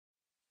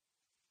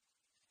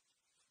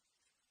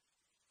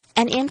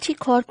An empty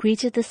court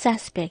greeted the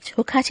suspect,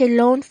 who cut a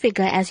lone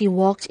figure as he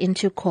walked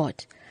into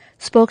court.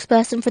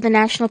 Spokesperson for the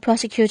National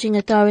Prosecuting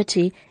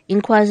Authority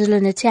in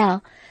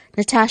KwaZulu-Natal,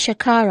 Natasha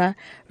Kara,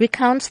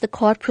 recounts the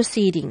court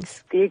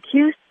proceedings. The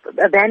accused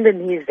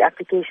abandoned his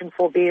application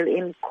for bail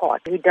in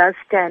court. He does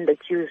stand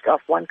accused of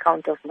one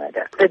count of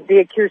murder. But the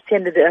accused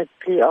tendered a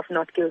plea of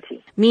not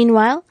guilty.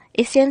 Meanwhile,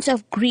 a sense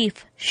of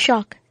grief,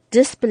 shock,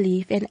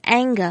 disbelief and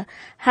anger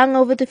hung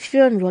over the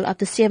funeral of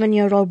the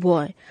 7-year-old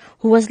boy,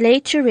 who was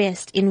laid to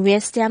rest in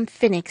West Ham,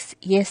 Phoenix,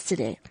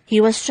 yesterday. He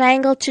was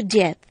strangled to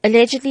death,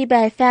 allegedly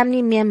by a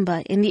family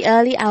member, in the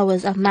early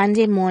hours of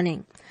Monday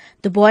morning.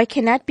 The boy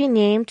cannot be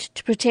named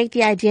to protect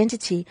the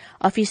identity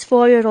of his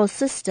 4-year-old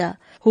sister,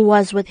 who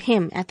was with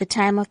him at the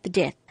time of the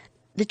death.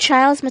 The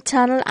child's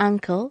maternal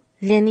uncle,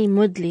 Lenny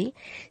Mudley,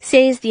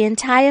 says the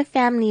entire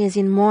family is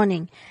in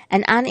mourning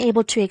and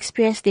unable to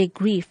express their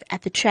grief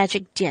at the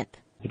tragic death.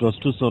 It was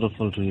too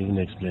sorrowful to even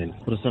explain.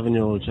 For a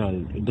 7-year-old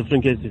child, a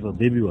different case if a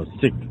baby was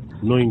sick,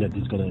 knowing that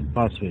he's going to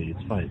pass away,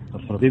 it's fine.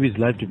 But for a baby's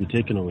life to be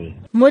taken away.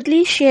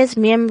 Mudley shares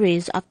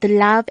memories of the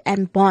love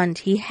and bond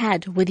he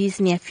had with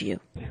his nephew.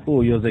 Oh,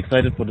 he was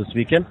excited for this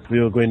weekend. We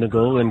were going to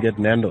go and get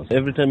Nando's.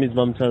 Every time his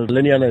mom tells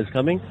Leniana is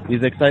coming,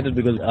 he's excited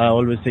because I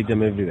always take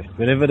them everywhere.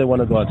 Wherever they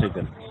want to go, I take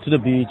them. To the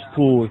beach,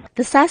 pool.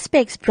 The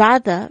suspect's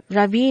brother,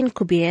 Raveen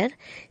Kuber,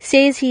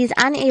 says he is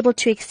unable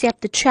to accept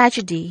the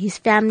tragedy his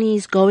family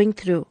is going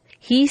through.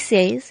 He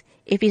says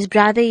if his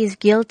brother is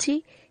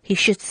guilty, he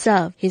should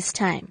serve his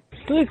time.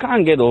 Still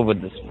can't get over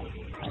this.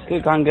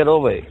 Still can't get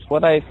over it.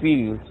 What I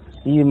feel,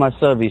 he must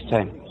serve his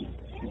time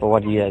for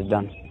what he has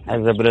done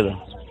as a brother.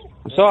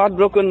 I'm so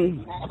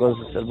heartbroken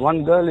because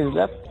one girl is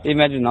left.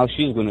 Imagine how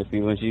she's going to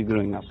feel when she's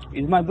growing up.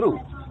 He's my bro,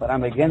 but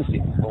I'm against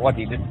it for what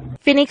he did.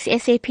 Phoenix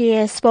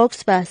SAPS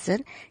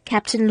spokesperson,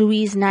 Captain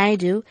Louise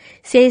Naidu,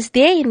 says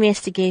their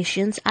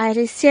investigations are at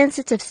a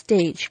sensitive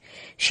stage.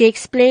 She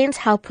explains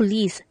how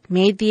police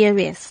made the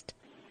arrest.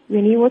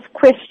 When he was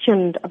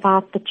questioned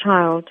about the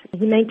child,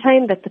 he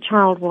maintained that the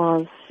child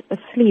was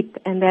asleep,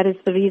 and that is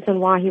the reason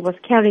why he was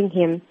carrying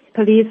him.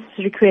 Police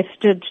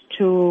requested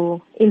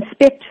to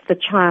inspect the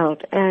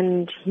child,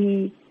 and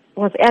he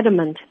was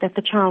adamant that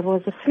the child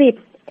was asleep,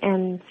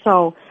 and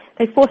so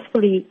they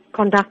forcefully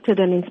conducted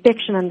an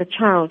inspection on the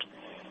child,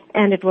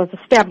 and it was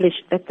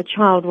established that the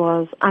child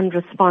was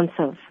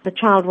unresponsive. The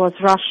child was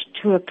rushed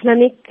to a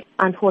clinic.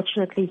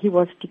 Unfortunately, he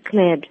was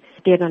declared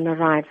dead on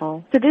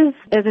arrival. It is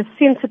at a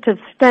sensitive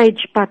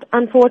stage, but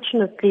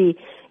unfortunately,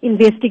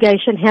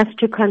 investigation has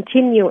to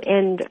continue,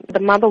 and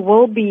the mother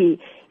will be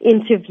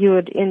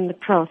interviewed in the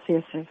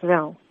process as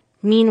well.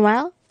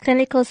 Meanwhile,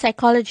 clinical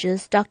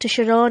psychologist Dr.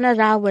 Sharona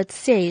Rawat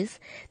says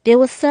there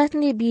will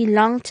certainly be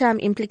long-term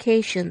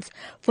implications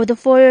for the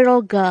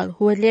 4-year-old girl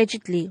who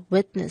allegedly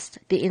witnessed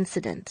the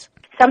incident.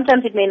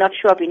 Sometimes it may not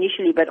show up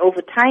initially, but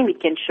over time it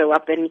can show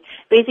up. And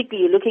basically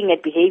you're looking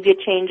at behavior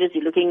changes,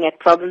 you're looking at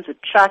problems with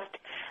trust.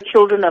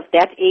 Children of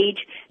that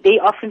age, they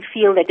often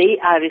feel that they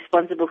are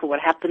responsible for what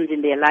happens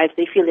in their lives.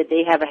 They feel that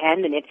they have a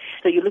hand in it.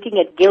 So you're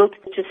looking at guilt.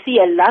 To see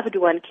a loved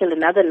one kill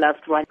another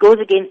loved one goes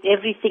against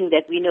everything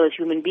that we know as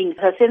human beings.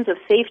 Her sense of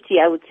safety,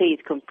 I would say, is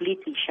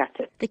completely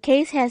shattered. The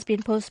case has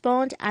been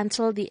postponed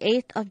until the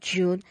 8th of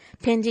June,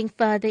 pending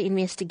further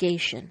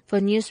investigation. For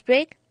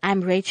Newsbreak,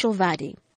 I'm Rachel Vadi.